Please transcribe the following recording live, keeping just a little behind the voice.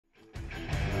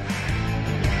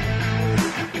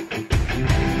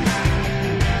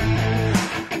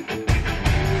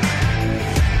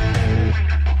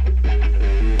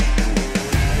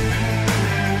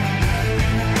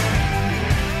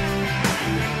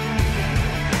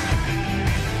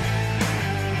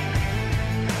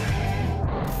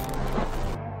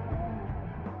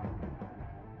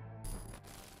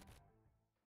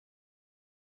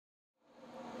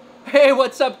Hey,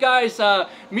 what's up, guys?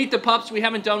 Meet the pups. We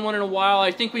haven't done one in a while. I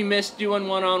think we missed doing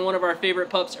one on one of our favorite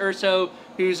pups, Urso,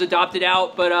 who's adopted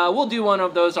out, but we'll do one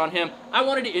of those on him. I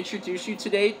wanted to introduce you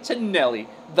today to Nelly,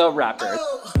 the rapper.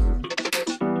 Oh.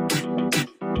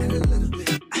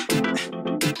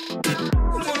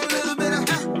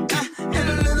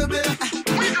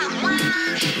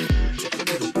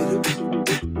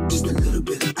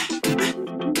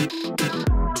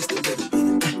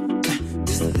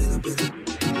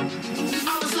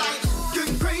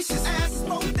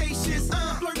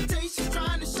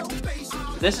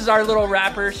 This is our little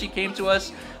rapper. She came to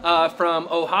us from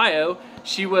Ohio.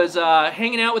 She was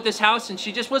hanging out with this house, and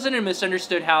she just wasn't a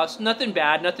misunderstood house. Nothing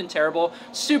bad, nothing terrible.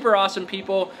 Super awesome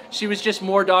people. She was just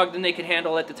more dog than they could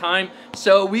handle at the time.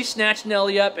 So we snatched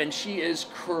Nelly up, and she is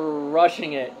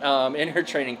crushing it in her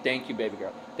training. Thank you, baby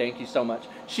girl. Thank you so much.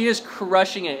 She is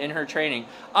crushing it in her training.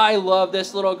 I love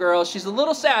this little girl. She's a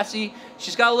little sassy.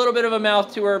 She's got a little bit of a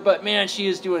mouth to her, but man, she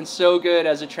is doing so good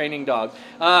as a training dog.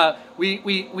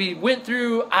 We went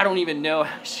through, I don't even know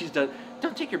how she's done.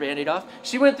 Don't take your Band-Aid off.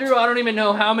 She went through, I don't even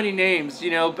know how many names,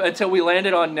 you know, until we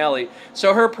landed on Nelly.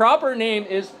 So her proper name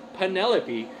is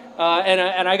Penelope,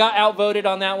 and I got outvoted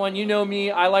on that one. You know me,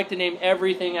 I like to name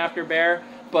everything after Bear,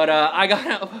 but I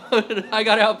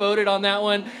got outvoted on that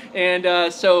one,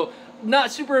 and so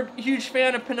not super huge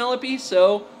fan of Penelope,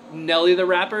 so Nelly the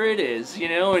rapper it is, you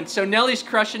know. And so Nelly's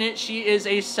crushing it. She is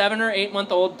a 7 or 8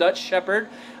 month old Dutch Shepherd.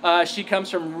 She comes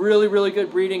from really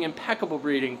good breeding, impeccable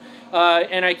breeding,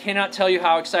 and I cannot tell you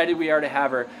how excited we are to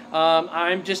have her.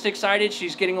 I'm just excited.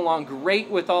 She's getting along great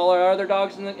with all our other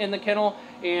dogs in the kennel,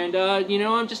 and you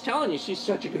know, I'm just telling you, she's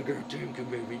such a good girl. Damn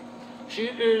good baby. She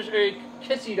is a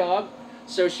kissy dog.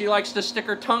 So she likes to stick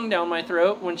her tongue down my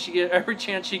throat when every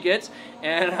chance she gets,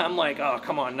 and I'm like, oh,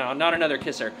 come on, no, not another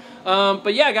kisser.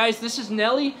 But yeah, guys, this is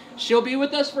Nelly. She'll be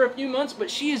with us for a few months, but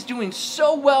she is doing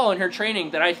so well in her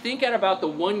training that I think at about the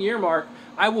 1 year mark,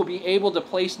 I will be able to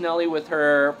place Nelly with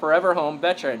her forever home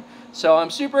veteran. So I'm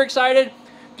super excited.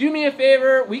 Do me a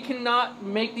favor, we cannot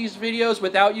make these videos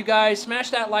without you guys.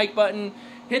 Smash that like button.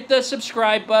 Hit the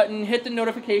subscribe button, hit the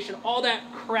notification, all that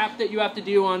crap that you have to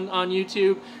do on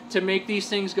YouTube to make these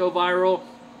things go viral.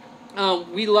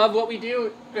 We love what we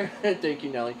do. Thank you,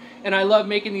 Nelly. And I love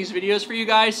making these videos for you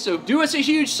guys, so do us a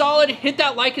huge solid. Hit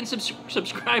that like and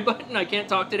subscribe button. I can't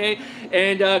talk today.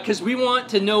 And because we want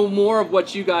to know more of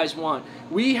what you guys want.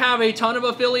 We have a ton of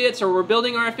affiliates, or we're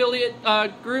building our affiliate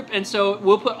group, and so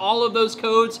we'll put all of those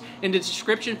codes in the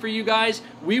description for you guys.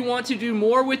 We want to do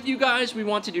more with you guys. We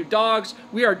want to do dogs.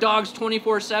 We are dogs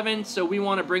 24/7, so we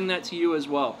want to bring that to you as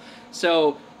well.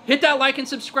 So hit that like and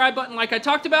subscribe button like I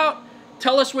talked about.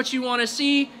 Tell us what you want to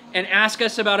see, and ask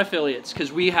us about affiliates,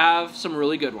 because we have some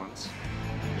really good ones.